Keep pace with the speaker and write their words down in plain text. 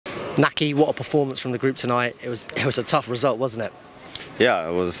Nahki, what a performance from the group tonight. It was a tough result, wasn't it? Yeah,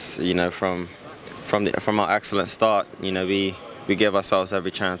 it was. From our excellent start, we gave ourselves every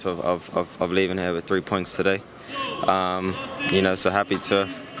chance of leaving here with 3 points today. So happy to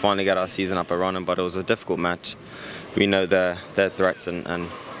finally get our season up and running, but it was a difficult match. We know their threats and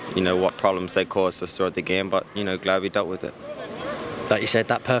what problems they caused us throughout the game, but glad we dealt with it. Like you said,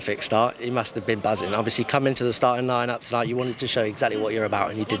 that perfect start, you must have been buzzing. Obviously, coming to the starting lineup tonight, you wanted to show exactly what you're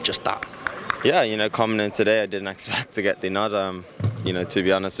about, and you did just that. Yeah, coming in today, I didn't expect to get the nod, to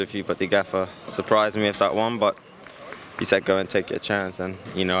be honest with you, but the gaffer surprised me with that one, but he said go and take your chance, and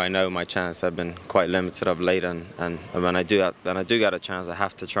I know my chance have been quite limited of late, and when I do get a chance, I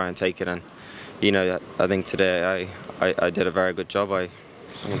have to try and take it, and I think today I did a very good job.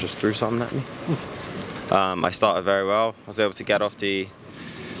 Someone just threw something at me. I started very well. I was able to get off the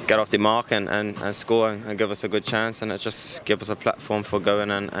mark and score and give us a good chance, and it just gave us a platform for going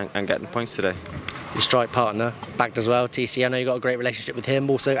and getting points today. Your strike partner bagged as well, TC. I know you got a great relationship with him.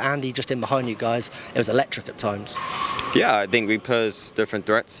 Also, Andy just in behind you guys. It was electric at times. Yeah, I think we pose different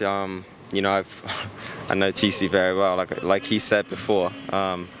threats. I know TC very well. Like he said before.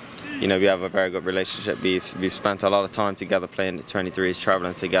 We have a very good relationship. We've spent a lot of time together playing the 23s,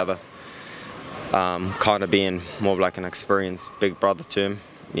 traveling together. Kind of being more of like an experienced big brother to him,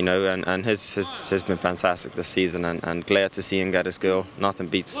 and his been fantastic this season, and glad to see him get his goal. Nothing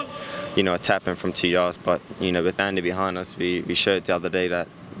beats, a tap in from 2 yards, but with Andy behind us, we showed the other day that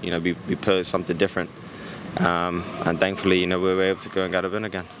we posed something different, and thankfully we were able to go and get a win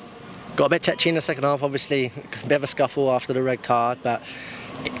again. Got a bit touchy in the second half, obviously, a bit of a scuffle after the red card, but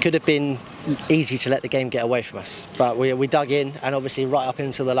it could have been easy to let the game get away from us. But we dug in, and obviously right up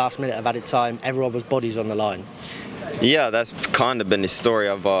until the last minute of added time, everyone was bodies on the line. Yeah, that's kind of been the story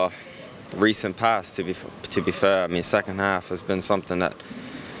of our recent past, to be fair. I mean, second half has been something that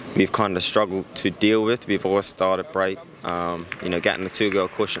we've kind of struggled to deal with. We've always started bright. Getting the 2-goal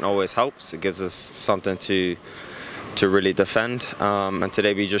cushion always helps. It gives us something to really defend, and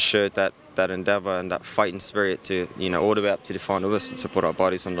today we just showed that endeavour and that fighting spirit to all the way up to the final whistle to put our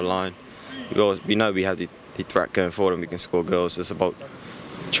bodies on the line. We know we have the threat going forward and we can score goals. It's about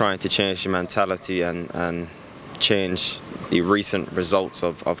trying to change the mentality and change the recent results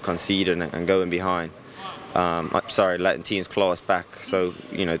of conceding and going behind. Letting teams claw us back. So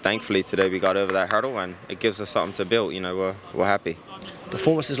thankfully today we got over that hurdle, and it gives us something to build. We're happy.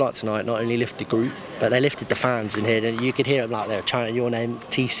 Performances like tonight not only lifted the group, but they lifted the fans in here. And you could hear them like they were chanting your name,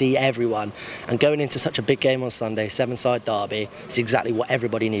 TC, everyone. And going into such a big game on Sunday, 7-side derby, is exactly what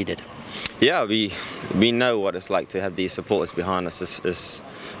everybody needed. Yeah, we know what it's like to have these supporters behind us. It's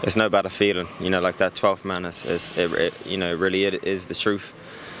no better feeling. Like that 12th man really it is the truth.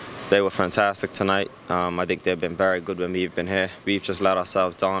 They were fantastic tonight. I think they've been very good when we've been here. We've just let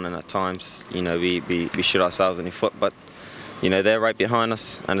ourselves down, and at times, we shoot ourselves in the foot. But they're right behind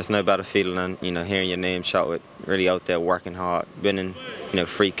us, and it's no better feeling than hearing your name shouted, really out there working hard, winning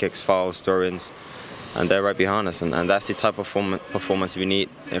free kicks, fouls, throw-ins, and they're right behind us, and that's the type of performance we need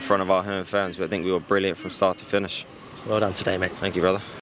in front of our home fans. But I think we were brilliant from start to finish. Well done today, mate. Thank you, brother.